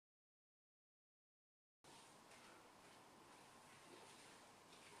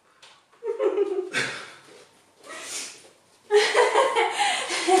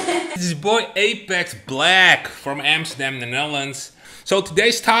This is your boy Apex Black from Amsterdam, the Netherlands. So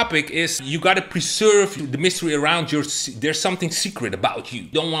today's topic is you gotta preserve the mystery around you. There's something secret about you. You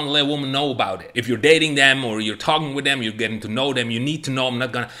don't want to let a woman know about it. If you're dating them or you're talking with them, you're getting to know them, you need to know.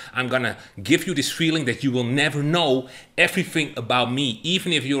 I'm gonna give you this feeling that you will never know everything about me.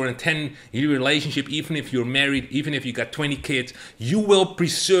 Even if you're in a 10-year relationship, even if you're married, even if you got 20 kids, you will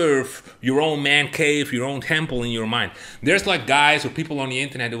preserve your own man cave, your own temple in your mind. There's like guys or people on the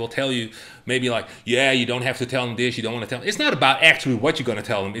internet that will tell you, maybe like, yeah, you don't have to tell them this, you don't want to tell them. It's not about actually what you're going to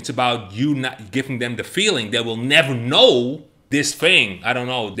tell them. It's about you not giving them the feeling they will never know this thing. I don't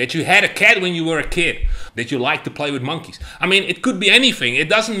know, that you had a cat when you were a kid, that you like to play with monkeys. I mean, it could be anything. It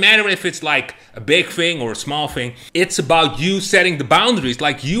doesn't matter if it's like a big thing or a small thing. It's about you setting the boundaries.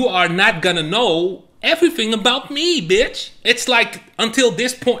 Like, you are not going to know everything about me, bitch. It's like, until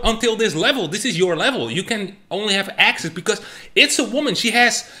this point, until this level, this is your level. You can only have access because it's a woman.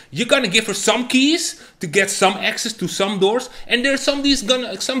 You're gonna give her some keys to get some access to some doors, and there's some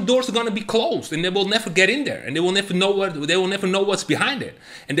doors are gonna be closed, and they will never get in there, and they will never know what's behind it,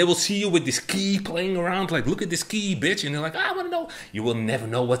 and they will see you with this key playing around, like, look at this key, bitch, and they're like, I wanna know. You will never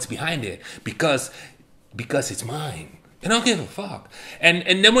know what's behind it because it's mine. And I don't give a fuck.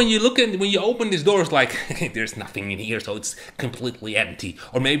 And then when you open this door, it's like, there's nothing in here, so it's completely empty.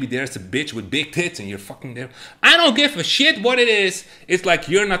 Or maybe there's a bitch with big tits and you're fucking there. I don't give a shit what it is. It's like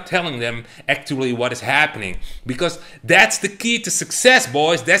you're not telling them actually what is happening. Because that's the key to success,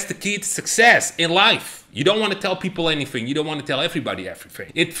 boys. That's the key to success in life. You don't want to tell people anything. You don't want to tell everybody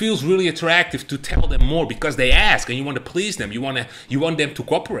everything. It feels really attractive to tell them more because they ask and you want to please them. You want them to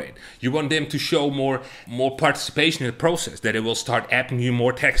cooperate. You want them to show more participation in the process, that it will start apping you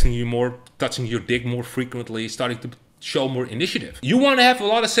more, texting you more, touching your dick more frequently, starting to show more initiative. You want to have a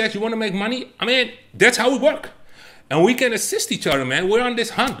lot of sex, you want to make money? I mean, that's how we work. And we can assist each other, man. We're on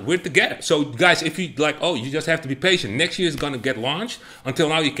this hunt. We're together. So, guys, if you like, oh, you just have to be patient. Next year is going to get launched. Until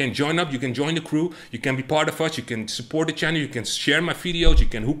now, you can join up. You can join the crew. You can be part of us. You can support the channel. You can share my videos. You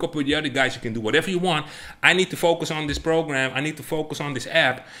can hook up with the other guys. You can do whatever you want. I need to focus on this program. I need to focus on this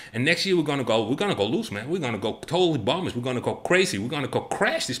app. And next year, we're going to go loose, man. We're going to go totally bombers. We're going to go crazy. We're going to go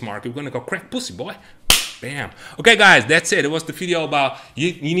crash this market. We're going to go crack pussy, boy. Bam. Okay, guys, that's it. It was the video about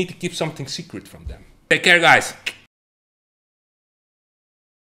you need to keep something secret from them. Take care, guys.